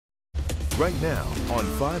right now on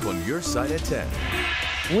 5 on your side at 10.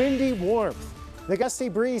 Windy warmth. The gusty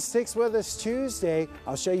breeze sticks with us Tuesday.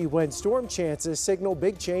 I'll show you when storm chances signal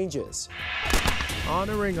big changes.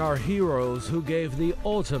 Honoring our heroes who gave the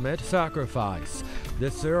ultimate sacrifice. The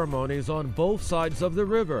ceremonies on both sides of the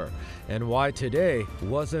river, and why today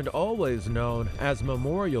wasn't always known as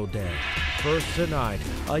Memorial Day. First tonight,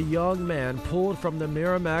 a young man pulled from the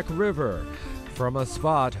Merrimack River from a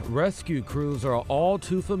spot rescue crews are all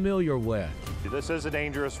too familiar with. This is a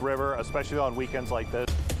dangerous river, especially on weekends like this.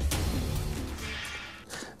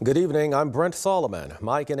 Good evening, I'm Brent Solomon.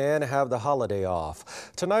 Mike and Ann have the holiday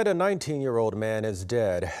off. Tonight, a 19-year-old man is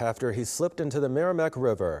dead after he slipped into the Merrimack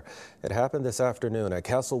River. It happened this afternoon at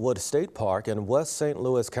Castlewood State Park in West St.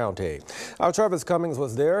 Louis County. Our Travis Cummings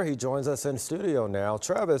was there. He joins us in studio now.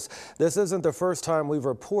 Travis, this isn't the first time we've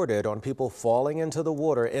reported on people falling into the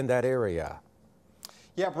water in that area.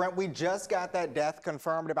 Yeah, Brent, we just got that death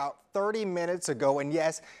confirmed about 30 minutes ago. And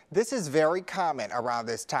yes, this is very common around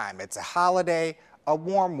this time. It's a holiday, a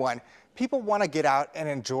warm one. People want to get out and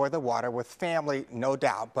enjoy the water with family, no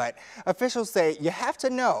doubt. But officials say you have to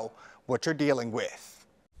know what you're dealing with.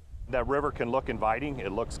 That river can look inviting.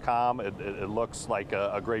 It looks calm. It looks like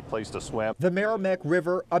a great place to swim. The Merrimack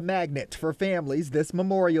River, a magnet for families this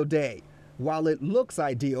Memorial Day. While it looks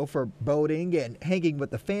ideal for boating and hanging with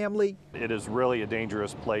the family, it is really a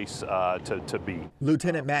dangerous place to be.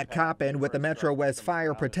 Lieutenant Matt Coppin with the Metro West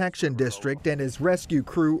Fire Protection District and his rescue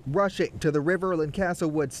crew rushing to the river in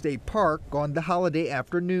Castlewood State Park on the holiday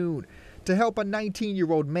afternoon to help a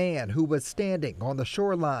 19-year-old man who was standing on the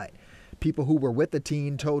shoreline. People who were with the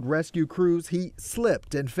teen told rescue crews he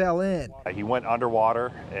slipped and fell in. He went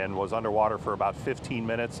underwater and was underwater for about 15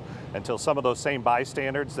 minutes until some of those same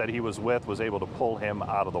bystanders that he was with was able to pull him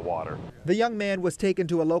out of the water. The young man was taken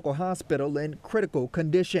to a local hospital in critical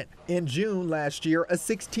condition. In June last year, a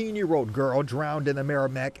 16-year-old girl drowned in the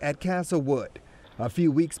Merrimack at Castlewood. A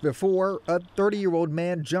few weeks before, a 30-year-old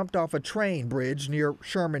man jumped off a train bridge near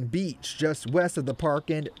Sherman Beach, just west of the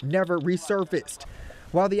park, and never resurfaced.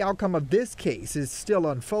 While the outcome of this case is still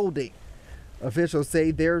unfolding, officials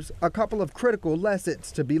say there's a couple of critical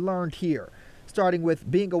lessons to be learned here, starting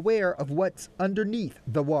with being aware of what's underneath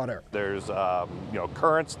the water. There's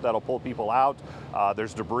currents that'll pull people out.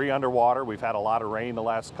 There's debris underwater. We've had a lot of rain the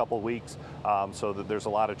last couple of weeks, so that there's a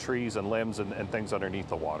lot of trees and limbs and things underneath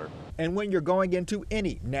the water. And when you're going into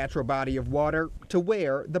any natural body of water, to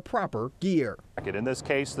wear the proper gear. In this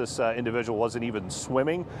case, this individual wasn't even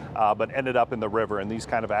swimming, but ended up in the river, and these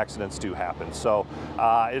kind of accidents do happen. So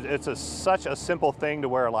it's such a simple thing to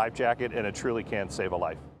wear a life jacket, and it truly can save a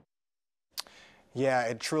life. Yeah,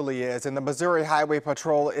 it truly is. And the Missouri Highway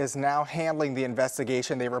Patrol is now handling the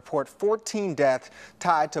investigation. They report 14 deaths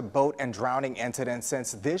tied to boat and drowning incidents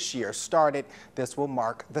since this year started. This will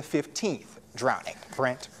mark the 15th drowning.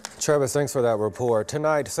 Brent. Travis, thanks for that report.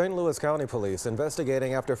 Tonight, St. Louis County Police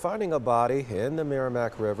investigating after finding a body in the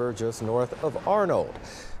Merrimack River just north of Arnold.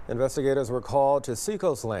 Investigators were called to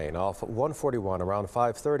Seacoast Lane off 141 around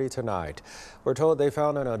 5:30 tonight. We're told they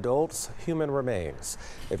found an adult's human remains.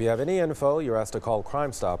 If you have any info, you're asked to call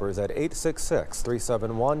Crime Stoppers at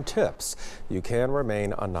 866-371-TIPS. You can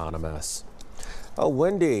remain anonymous. A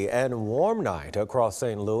windy and warm night across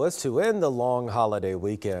St. Louis to end the long holiday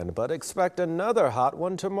weekend, but expect another hot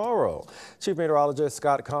one tomorrow. Chief Meteorologist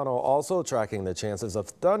Scott Connell also tracking the chances of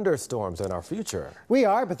thunderstorms in our future. We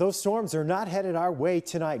are, but those storms are not headed our way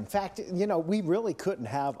tonight. In fact, we really couldn't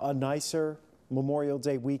have a nicer Memorial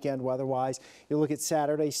Day weekend weather-wise. You look at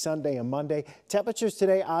Saturday, Sunday, and Monday. Temperatures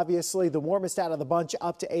today, obviously, the warmest out of the bunch,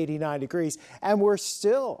 up to 89 degrees. And we're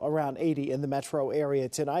still around 80 in the metro area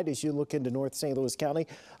tonight as you look into North St. Louis County,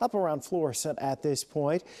 up around Florissant at this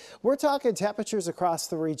point. We're talking temperatures across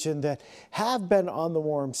the region that have been on the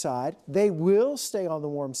warm side. They will stay on the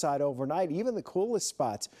warm side overnight. Even the coolest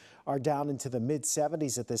spots are down into the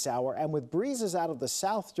mid-70s at this hour. And with breezes out of the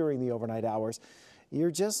south during the overnight hours, you're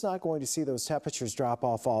just not going to see those temperatures drop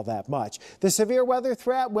off all that much. The severe weather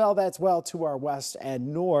threat, well, that's well to our west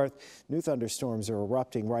and north. New thunderstorms are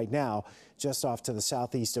erupting right now just off to the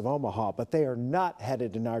southeast of Omaha, but they are not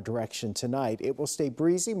headed in our direction tonight. It will stay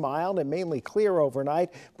breezy, mild, and mainly clear overnight.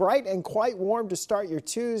 Bright and quite warm to start your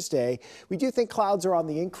Tuesday. We do think clouds are on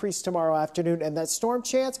the increase tomorrow afternoon, and that storm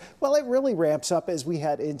chance, well, it really ramps up as we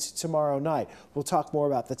head into tomorrow night. We'll talk more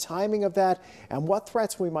about the timing of that and what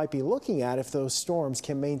threats we might be looking at if those storms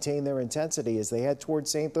can maintain their intensity as they head towards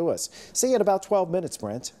St. Louis. See you in about 12 minutes,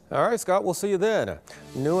 Brent. All right, Scott, we'll see you then.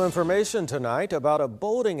 New information tonight about a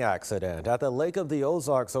boating accident at the Lake of the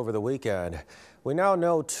Ozarks over the weekend. We now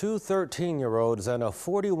know two 13-year-olds and a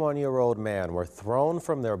 41-year-old man were thrown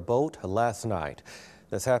from their boat last night.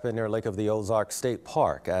 This happened near Lake of the Ozarks State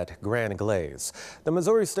Park at Grand Glaze. The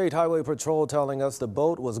Missouri State Highway Patrol telling us the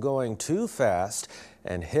boat was going too fast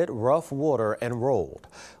and hit rough water and rolled.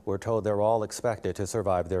 We're told they're all expected to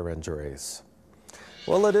survive their injuries.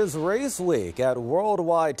 Well, it is race week at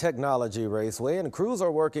Worldwide Technology Raceway, and crews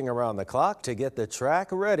are working around the clock to get the track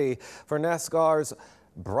ready for NASCAR's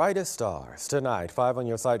brightest stars. Tonight, 5 on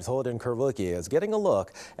Your Side's Holden Kurwicki is getting a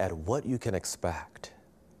look at what you can expect.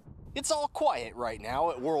 It's all quiet right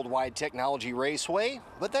now at Worldwide Technology Raceway,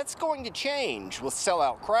 but that's going to change with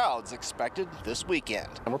sellout crowds expected this weekend.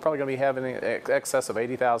 And we're probably going to be having in excess of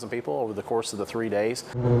 80,000 people over the course of the 3 days.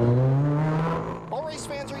 All race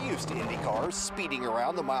fans are used to Indy cars speeding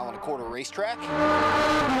around the 1.25 mile racetrack.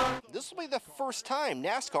 This will be the first time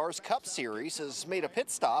NASCAR's Cup Series has made a pit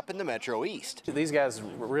stop in the Metro East. These guys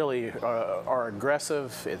really are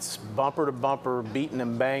aggressive. It's bumper to bumper, beating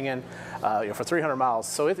and banging for 300 miles.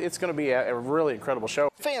 So it's going to be a really incredible show.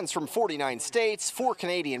 Fans from 49 states, 4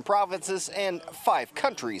 Canadian provinces, and 5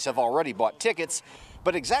 countries have already bought tickets.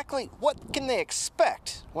 But exactly what can they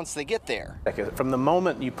expect once they get there? From the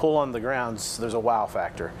moment you pull on the grounds, there's a wow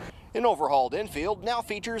factor. An overhauled infield now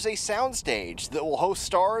features a soundstage that will host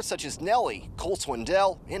stars such as Nelly, Cole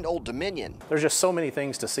Swindell, and Old Dominion. There's just so many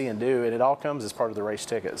things to see and do, and it all comes as part of the race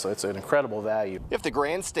ticket, so it's an incredible value. If the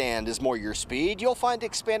grandstand is more your speed, you'll find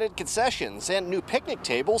expanded concessions and new picnic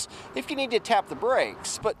tables if you need to tap the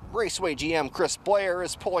brakes. But Raceway GM Chris Blair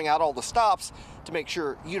is pulling out all the stops to make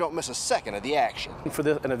sure you don't miss a second of the action. For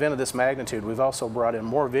an event of this magnitude, we've also brought in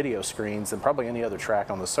more video screens than probably any other track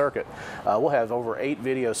on the circuit. We'll have over 8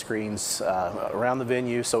 video screens around the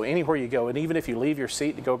venue, so anywhere you go, and even if you leave your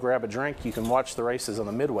seat to go grab a drink, you can watch the races on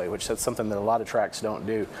the midway, which is something that a lot of tracks don't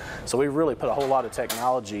do. So we really put a whole lot of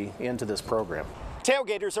technology into this program.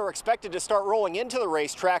 Tailgaters are expected to start rolling into the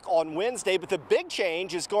racetrack on Wednesday, but the big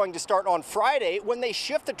change is going to start on Friday when they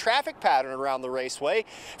shift the traffic pattern around the raceway.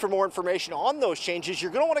 For more information on those changes,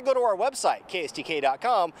 you're going to want to go to our website,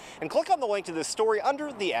 KSTK.com, and click on the link to this story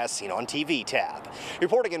under the As Seen on TV tab.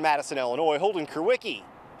 Reporting in Madison, Illinois, Holden Kurwicki,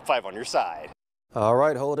 5 on Your Side. All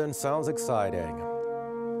right, Holden, sounds exciting.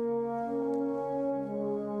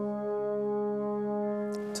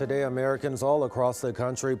 Today, Americans all across the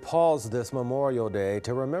country paused this Memorial Day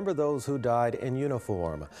to remember those who died in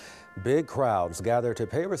uniform. Big crowds gather to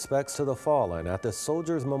pay respects to the fallen at the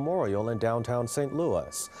Soldiers Memorial in downtown St.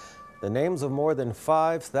 Louis. The names of more than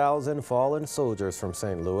 5,000 fallen soldiers from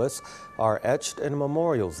St. Louis are etched in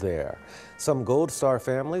memorials there. Some Gold Star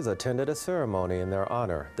families attended a ceremony in their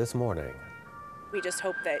honor this morning. We just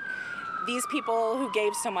hope that these people who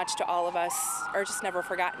gave so much to all of us are just never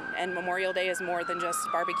forgotten, and Memorial Day is more than just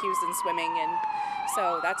barbecues and swimming, and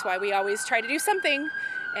so that's why we always try to do something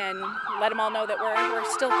and let them all know that we're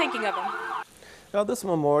still thinking of them. Now, this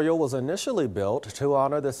memorial was initially built to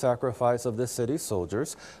honor the sacrifice of the city's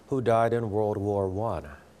soldiers who died in World War I.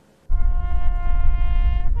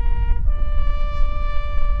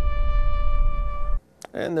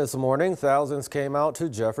 And this morning, thousands came out to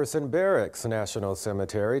Jefferson Barracks National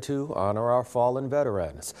Cemetery to honor our fallen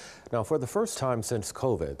veterans. Now, for the first time since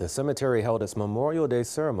COVID, the cemetery held its Memorial Day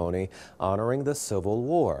ceremony honoring the Civil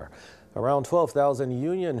War. Around 12,000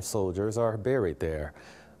 Union soldiers are buried there.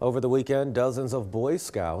 Over the weekend, dozens of Boy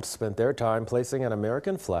Scouts spent their time placing an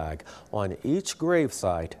American flag on each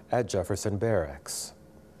gravesite at Jefferson Barracks.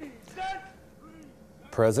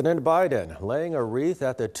 President Biden laying a wreath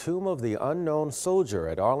at the Tomb of the Unknown Soldier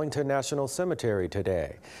at Arlington National Cemetery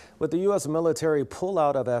today. With the U.S. military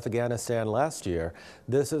pullout of Afghanistan last year,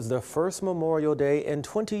 this is the first Memorial Day in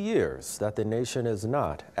 20 years that the nation is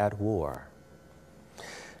not at war.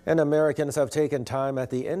 And Americans have taken time at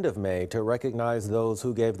the end of May to recognize those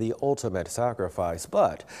who gave the ultimate sacrifice.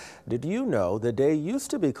 But did you know the day used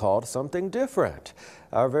to be called something different?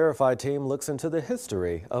 Our Verified team looks into the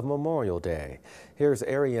history of Memorial Day. Here's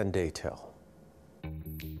Ariane Daytil.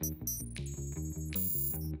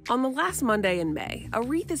 On the last Monday in May, a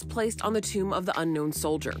wreath is placed on the tomb of the unknown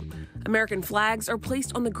soldier. American flags are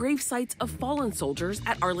placed on the grave sites of fallen soldiers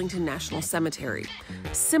at Arlington National Cemetery,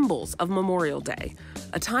 symbols of Memorial Day,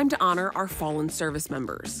 a time to honor our fallen service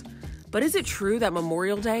members. But is it true that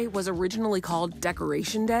Memorial Day was originally called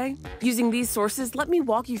Decoration Day? Using these sources, let me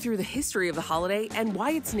walk you through the history of the holiday and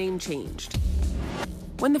why its name changed.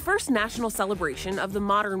 When the first national celebration of the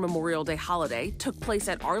modern Memorial Day holiday took place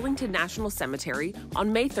at Arlington National Cemetery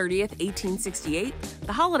on May 30th, 1868,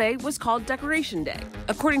 the holiday was called Decoration Day.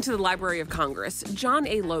 According to the Library of Congress, John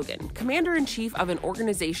A. Logan, commander-in-chief of an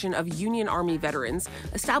organization of Union Army veterans,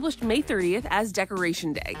 established May 30th as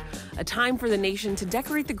Decoration Day, a time for the nation to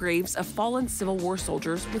decorate the graves of fallen Civil War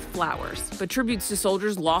soldiers with flowers. But tributes to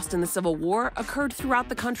soldiers lost in the Civil War occurred throughout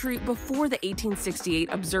the country before the 1868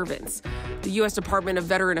 observance. The U.S. Department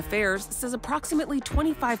of Veteran Affairs says approximately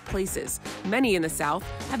 25 places, many in the South,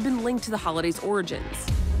 have been linked to the holiday's origins.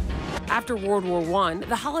 After World War I,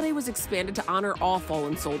 the holiday was expanded to honor all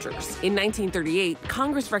fallen soldiers. In 1938,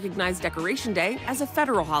 Congress recognized Decoration Day as a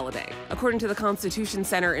federal holiday. According to the Constitution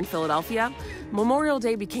Center in Philadelphia, Memorial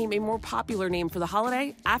Day became a more popular name for the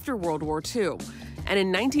holiday after World War II. And in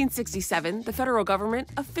 1967, the federal government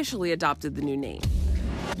officially adopted the new name.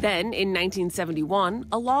 Then, in 1971,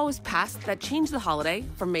 a law was passed that changed the holiday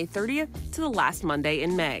from May 30th to the last Monday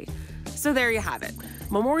in May. So there you have it.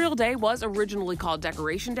 Memorial Day was originally called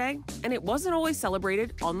Decoration Day, and it wasn't always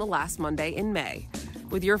celebrated on the last Monday in May.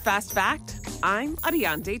 With your Fast Fact, I'm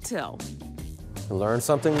Adiante Till. Learn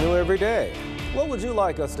something new every day. What would you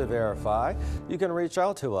like us to verify? You can reach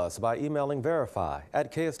out to us by emailing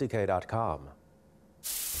verify@ksdk.com.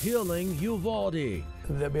 Healing Uvalde.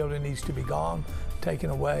 The building needs to be gone, taken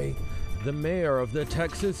away. The mayor of the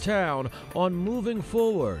Texas town on moving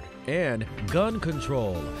forward and gun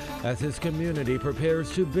control as his community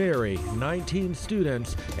prepares to bury 19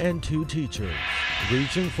 students and 2 teachers.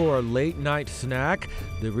 Reaching for a late night snack,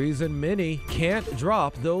 the reason many can't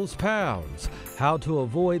drop those pounds. How to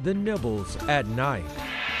avoid the nibbles at night.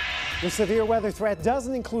 The severe weather threat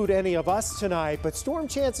doesn't include any of us tonight, but storm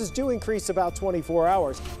chances do increase about 24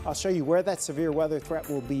 hours. I'll show you where that severe weather threat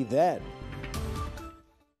will be then.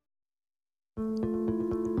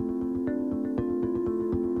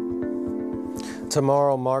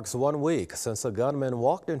 Tomorrow marks 1 week since a gunman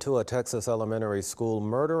walked into a Texas elementary school,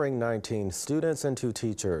 murdering 19 students and 2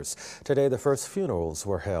 teachers. Today, the first funerals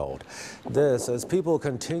were held. This as people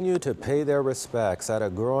continue to pay their respects at a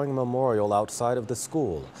growing memorial outside of the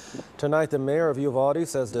school. Tonight, the mayor of Uvalde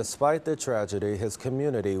says despite the tragedy, his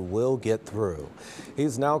community will get through.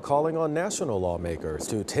 He's now calling on national lawmakers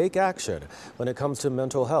to take action when it comes to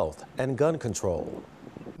mental health and gun control.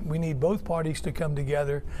 We need both parties to come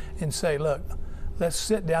together and say, look, let's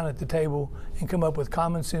sit down at the table and come up with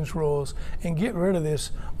common sense rules and get rid of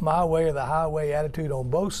this my way or the highway attitude on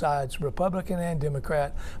both sides, Republican and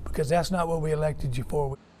Democrat, because that's not what we elected you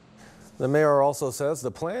for. The mayor also says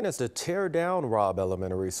the plan is to tear down Robb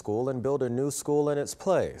Elementary School and build a new school in its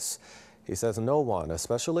place. He says no one,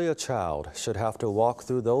 especially a child, should have to walk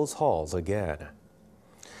through those halls again.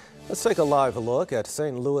 Let's take a live look at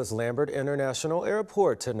St. Louis Lambert International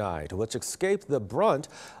Airport tonight, which escaped the brunt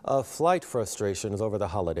of flight frustrations over the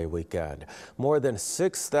holiday weekend. More than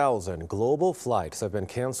 6,000 global flights have been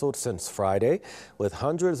canceled since Friday, with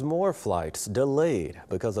hundreds more flights delayed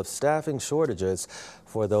because of staffing shortages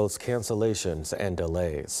for those cancellations and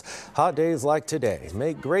delays. Hot days like today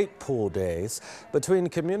make great pool days. Between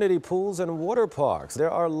community pools and water parks,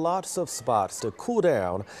 there are lots of spots to cool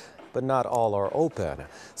down, but not all are open.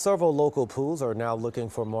 Several local pools are now looking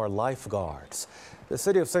for more lifeguards. The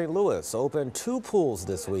city of St. Louis opened 2 pools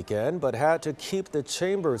this weekend, but had to keep the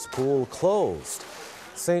Chambers pool closed.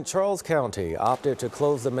 St. Charles County opted to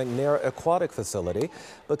close the McNair Aquatic Facility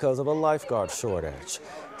because of a lifeguard shortage.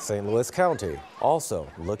 St. Louis County also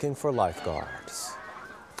looking for lifeguards.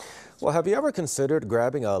 Well, have you ever considered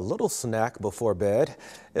grabbing a little snack before bed?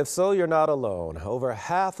 If so, you're not alone. Over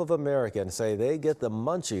half of Americans say they get the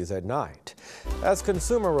munchies at night. As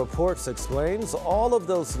Consumer Reports explains, all of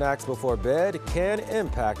those snacks before bed can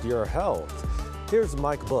impact your health. Here's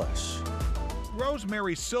Mike Bush.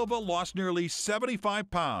 Rosemary Silva lost nearly 75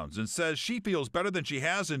 pounds and says she feels better than she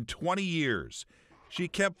has in 20 years. She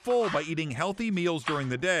kept full by eating healthy meals during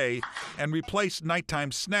the day and replaced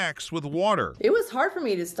nighttime snacks with water. It was hard for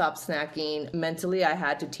me to stop snacking. Mentally, I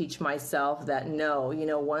had to teach myself that no,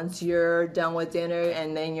 once you're done with dinner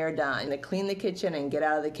and then you're done, to clean the kitchen and get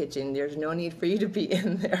out of the kitchen. There's no need for you to be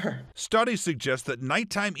in there. Studies suggest that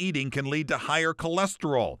nighttime eating can lead to higher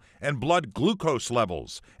cholesterol and blood glucose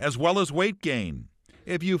levels, as well as weight gain.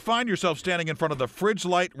 If you find yourself standing in front of the fridge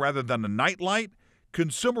light rather than a night light,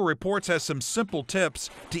 Consumer Reports has some simple tips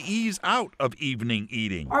to ease out of evening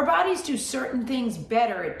eating. Our bodies do certain things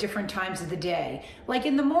better at different times of the day. Like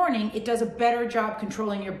in the morning, it does a better job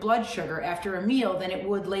controlling your blood sugar after a meal than it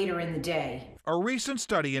would later in the day. A recent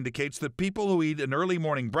study indicates that people who eat an early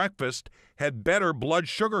morning breakfast had better blood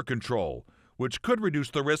sugar control, which could reduce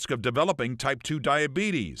the risk of developing type 2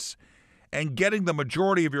 diabetes. And getting the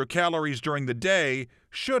majority of your calories during the day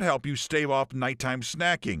should help you stave off nighttime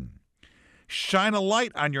snacking. Shine a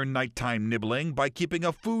light on your nighttime nibbling by keeping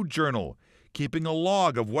a food journal. Keeping a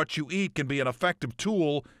log of what you eat can be an effective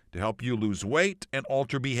tool to help you lose weight and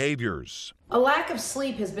alter behaviors. A lack of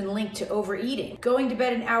sleep has been linked to overeating. Going to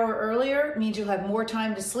bed an hour earlier means you'll have more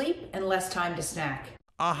time to sleep and less time to snack.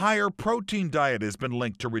 A higher protein diet has been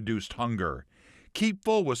linked to reduced hunger. Keep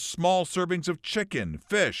full with small servings of chicken,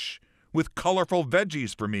 fish, with colorful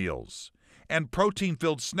veggies for meals, and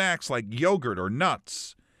protein-filled snacks like yogurt or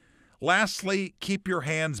nuts. Lastly, keep your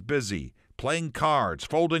hands busy, playing cards,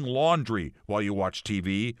 folding laundry while you watch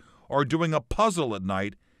TV, or doing a puzzle at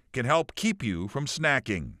night can help keep you from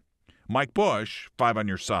snacking. Mike Bush, 5 on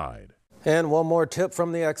your side. And one more tip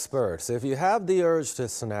from the experts. If you have the urge to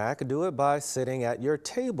snack, do it by sitting at your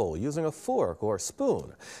table using a fork or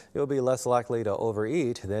spoon. You'll be less likely to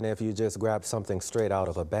overeat than if you just grab something straight out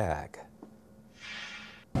of a bag.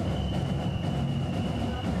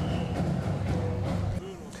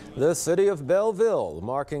 The city of Belleville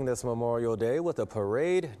marking this Memorial Day with a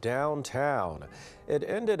parade downtown. It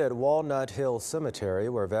ended at Walnut Hill Cemetery,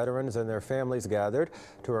 where veterans and their families gathered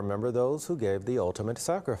to remember those who gave the ultimate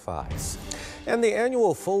sacrifice. And the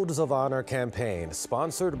annual Folds of Honor campaign,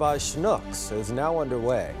 sponsored by Schnucks, is now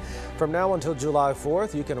underway. From now until July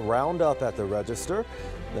 4th, you can round up at the register.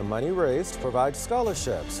 The money raised provides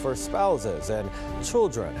scholarships for spouses and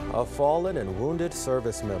children of fallen and wounded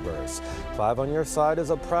service members. 5 on Your Side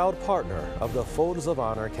is a proud partner of the Folds of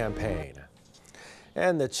Honor campaign.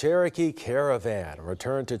 And the Cherokee Caravan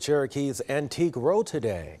returned to Cherokee's Antique Row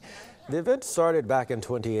today. The event started back in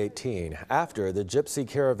 2018 after the Gypsy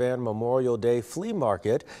Caravan Memorial Day Flea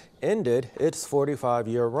Market ended its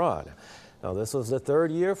 45-year run. Now, this was the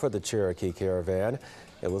 3rd year for the Cherokee Caravan.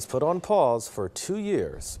 It was put on pause for 2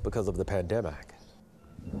 years because of the pandemic.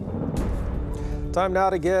 Time now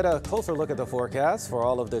to get a closer look at the forecast. For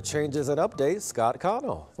all of the changes and updates, Scott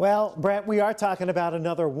Connell. Well, Brent, we are talking about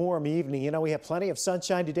another warm evening. You know, we have plenty of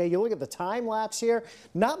sunshine today. You look at the time lapse here,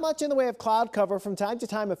 not much in the way of cloud cover. From time to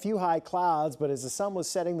time, a few high clouds, but as the sun was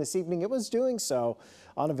setting this evening, it was doing so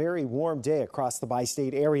on a very warm day across the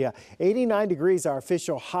bi-state area. 89 degrees, our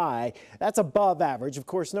official high. That's above average. Of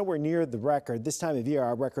course, nowhere near the record. This time of year,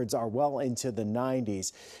 our records are well into the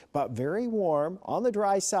 90s, but very warm on the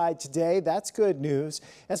dry side today. That's good news.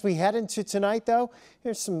 As we head into tonight, though,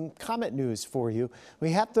 here's some comet news for you.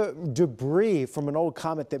 We have the debris from an old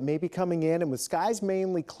comet that may be coming in, and with skies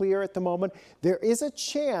mainly clear at the moment, there is a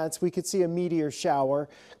chance we could see a meteor shower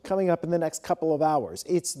coming up in the next couple of hours.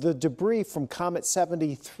 It's the debris from Comet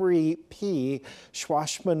 73P,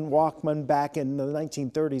 Schwarzmann-Walkman, back in the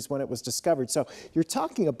 1930s when it was discovered. So you're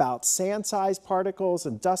talking about sand-sized particles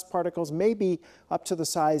and dust particles, maybe up to the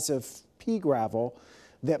size of pea gravel,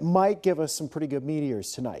 that might give us some pretty good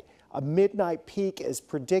meteors tonight. A midnight peak is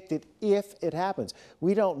predicted if it happens.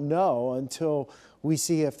 We don't know until we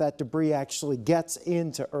see if that debris actually gets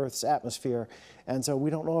into Earth's atmosphere. And so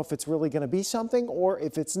we don't know if it's really going to be something or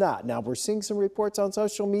if it's not. Now, we're seeing some reports on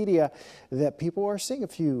social media that people are seeing a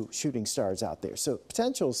few shooting stars out there. So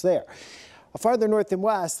potential's there. Farther north and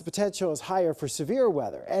west, the potential is higher for severe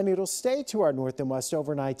weather, and it'll stay to our north and west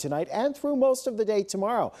overnight tonight and through most of the day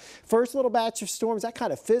tomorrow. First little batch of storms, that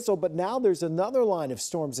kind of fizzled, but now there's another line of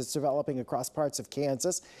storms that's developing across parts of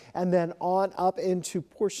Kansas and then on up into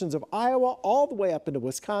portions of Iowa, all the way up into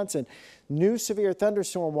Wisconsin. New severe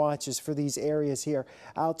thunderstorm watches for these areas here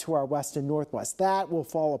out to our west and northwest. That will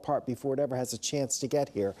fall apart before it ever has a chance to get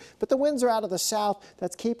here. But the winds are out of the south.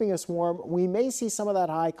 That's keeping us warm. We may see some of that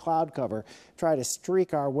high cloud cover try to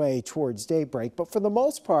streak our way towards daybreak. But for the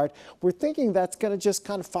most part, we're thinking that's going to just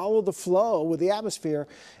kind of follow the flow with the atmosphere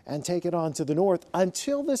and take it on to the north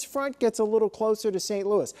until this front gets a little closer to St.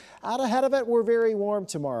 Louis. Out ahead of it, we're very warm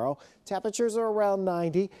tomorrow. Temperatures are around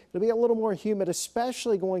 90. It'll be a little more humid,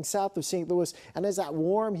 especially going south of St. Louis. And as that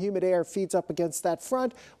warm, humid air feeds up against that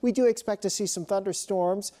front, we do expect to see some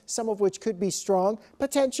thunderstorms, some of which could be strong,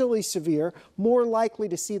 potentially severe. More likely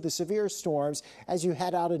to see the severe storms as you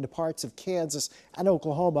head out into parts of Kansas and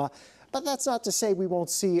Oklahoma. But that's not to say we won't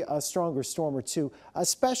see a stronger storm or two,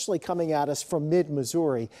 especially coming at us from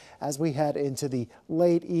mid-Missouri as we head into the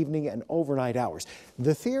late evening and overnight hours.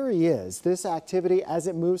 The theory is this activity, as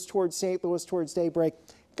it moves towards St. Louis towards daybreak,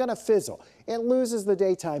 going to fizzle. It loses the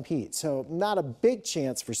daytime heat, so not a big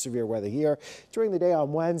chance for severe weather here. During the day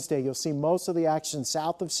on Wednesday, you'll see most of the action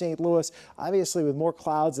south of St. Louis. Obviously, with more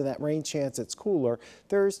clouds and that rain chance, it's cooler.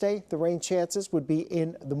 Thursday, the rain chances would be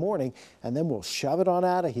in the morning, and then we'll shove it on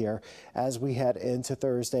out of here as we head into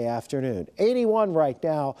Thursday afternoon. 81 right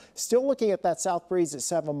now, still looking at that south breeze at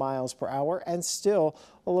 7 miles per hour and still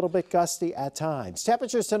a little bit gusty at times.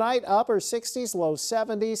 Temperatures tonight, upper 60s, low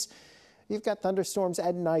 70s. You've got thunderstorms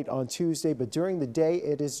at night on Tuesday, but during the day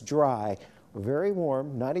it is dry. Very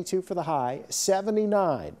warm, 92 for the high,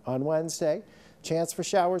 79 on Wednesday. Chance for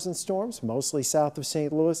showers and storms, mostly south of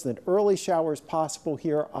St. Louis, then early showers possible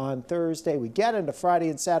here on Thursday. We get into Friday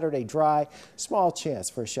and Saturday dry, small chance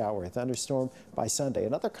for a shower or thunderstorm by Sunday.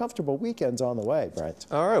 Another comfortable weekend's on the way, Brent.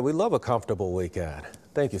 All right, we love a comfortable weekend.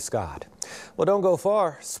 Thank you, Scott. Well, don't go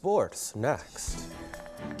far. Sports next.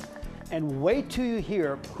 And wait till you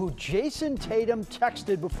hear who Jason Tatum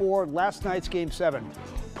texted before last night's Game 7.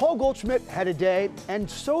 Paul Goldschmidt had a day, and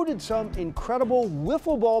so did some incredible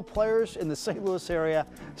wiffle ball players in the St. Louis area.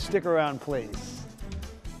 Stick around, please.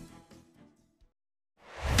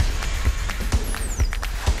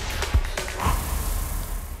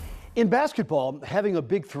 In basketball, having a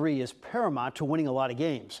big three is paramount to winning a lot of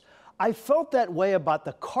games. I felt that way about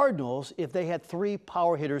the Cardinals if they had 3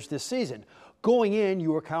 power hitters this season. Going in,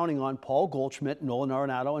 you were counting on Paul Goldschmidt, Nolan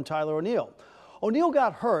Arenado, and Tyler O'Neill. O'Neill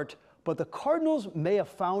got hurt, but the Cardinals may have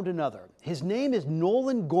found another. His name is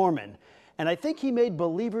Nolan Gorman, and I think he made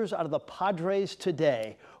believers out of the Padres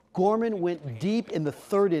today. Gorman went deep in the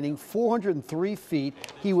 3rd inning, 403 feet.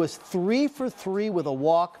 He was 3 for 3 with a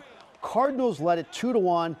walk. Cardinals led it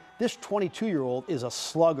 2-1. This 22-year-old is a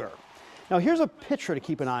slugger. Now here's a pitcher to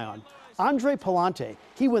keep an eye on. Andre Palante,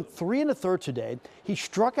 he went 3 1/3 today. He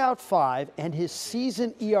struck out 5, and his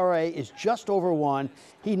season ERA is just over 1.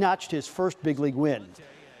 He notched his first big league win.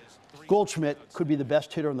 Goldschmidt could be the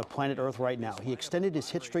best hitter on the planet Earth right now. He extended his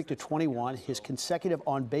hit streak to 21, his consecutive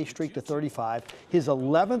on-base streak to 35. His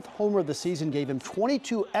 11th homer of the season gave him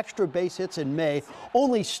 22 extra base hits in May.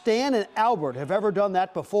 Only Stan and Albert have ever done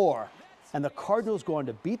that before. And the Cardinals go on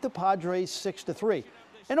to beat the Padres 6-3.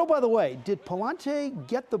 And oh, by the way, did Palante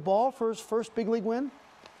get the ball for his first big league win?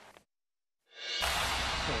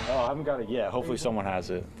 Oh, I haven't got it yet. Hopefully someone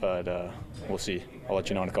has it, but we'll see. I'll let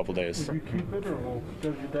you know in a couple days. Did you keep it, or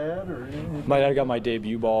does your dad, or anything? My dad got my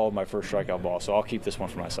debut ball, my first strikeout ball, so I'll keep this one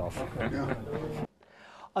for myself. Okay. Yeah.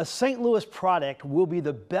 A St. Louis product will be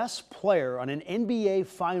the best player on an NBA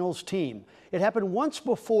Finals team. It happened once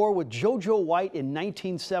before with JoJo White in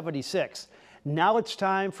 1976. Now it's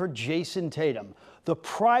time for Jason Tatum, the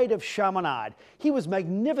pride of Chaminade. He was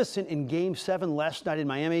magnificent in Game 7 last night in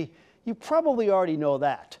Miami. You probably already know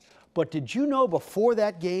that. But did you know before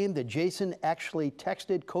that game that Jason actually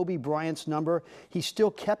texted Kobe Bryant's number? He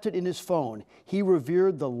still kept it in his phone. He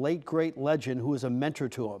revered the late, great legend who was a mentor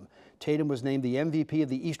to him. Tatum was named the MVP of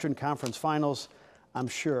the Eastern Conference Finals. I'm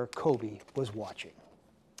sure Kobe was watching.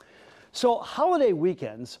 So holiday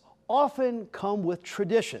weekends often come with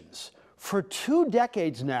traditions. For 2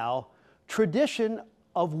 decades now, tradition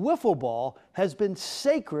of wiffle ball has been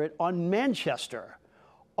sacred on Manchester.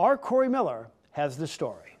 Our Corey Miller has the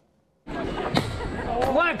story.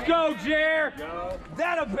 Let's go, Jer!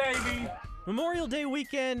 That a baby! Memorial Day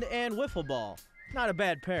weekend and wiffle ball. Not a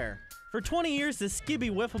bad pair. For 20 years, the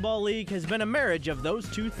Skibby Wiffle Ball League has been a marriage of those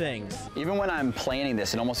two things. Even when I'm planning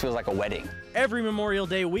this, it almost feels like a wedding. Every Memorial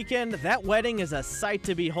Day weekend, that wedding is a sight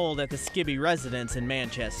to behold at the Skibby residence in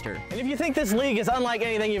Manchester. And if you think this league is unlike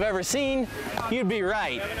anything you've ever seen, you'd be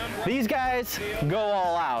right. These guys go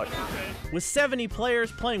all out. With 70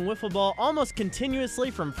 players playing wiffle ball almost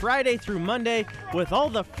continuously from Friday through Monday, with all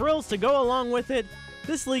the frills to go along with it,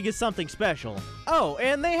 this league is something special. Oh,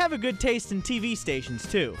 and they have a good taste in TV stations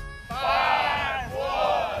too.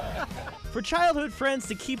 5-1! For childhood friends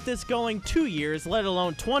to keep this going 2 years, let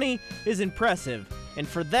alone 20, is impressive. And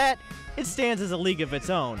for that, it stands as a league of its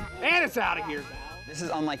own. And it's out of here. This is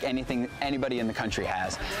unlike anything anybody in the country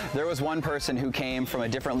has. There was one person who came from a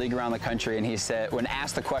different league around the country, and he said, when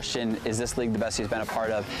asked the question, is this league the best he's been a part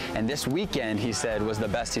of? And this weekend, he said, was the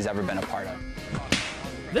best he's ever been a part of.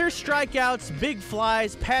 There's strikeouts, big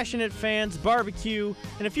flies, passionate fans, barbecue,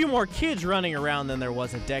 and a few more kids running around than there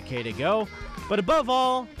was a decade ago. But above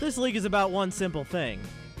all, this league is about one simple thing,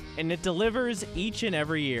 and it delivers each and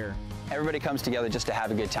every year. Everybody comes together just to have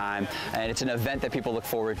a good time, and it's an event that people look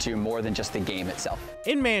forward to more than just the game itself.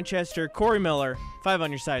 In Manchester, Corey Miller, 5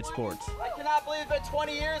 on Your Side Sports. I cannot believe it's been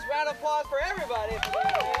 20 years. Round of applause for everybody.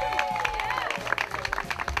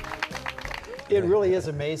 It really is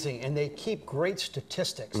amazing, and they keep great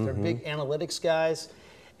statistics. They're big analytics guys,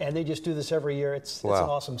 and they just do this every year. It's an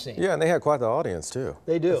awesome scene. Yeah, and they had quite the audience, too.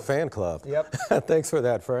 They do. The fan club. Yep. Thanks for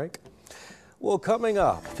that, Frank. Well, coming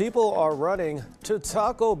up, people are running to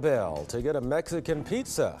Taco Bell to get a Mexican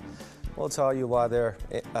pizza. We'll tell you why they're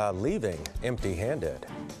leaving empty-handed.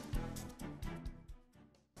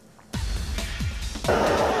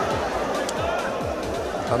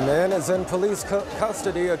 A man is in police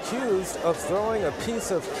custody accused of throwing a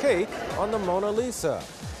piece of cake on the Mona Lisa.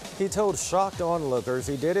 He told shocked onlookers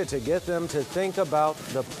he did it to get them to think about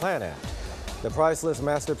the planet. The priceless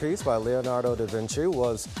masterpiece by Leonardo da Vinci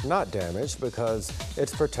was not damaged because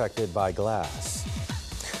it's protected by glass.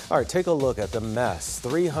 All right, take a look at the mess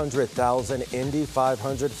 300,000 Indy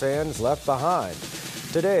 500 fans left behind.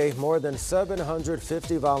 Today, more than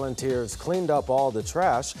 750 volunteers cleaned up all the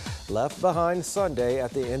trash left behind Sunday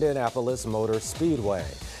at the Indianapolis Motor Speedway.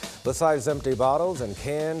 Besides empty bottles and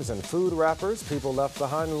cans and food wrappers, people left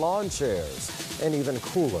behind lawn chairs and even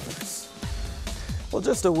coolers. Well,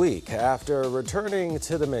 just a week after returning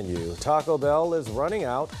to the menu, Taco Bell is running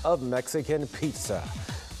out of Mexican pizza.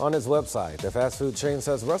 On its website, the fast food chain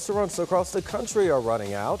says restaurants across the country are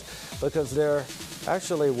running out because they're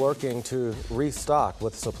actually working to restock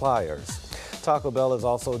with suppliers. Taco Bell is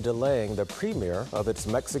also delaying the premiere of its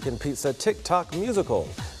Mexican pizza TikTok musical,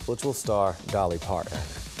 which will star Dolly Parton.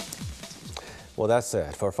 Well, that's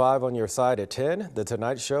it. For 5 on your side at 10, The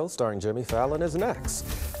Tonight Show starring Jimmy Fallon is next.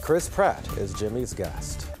 Chris Pratt is Jimmy's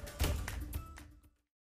guest.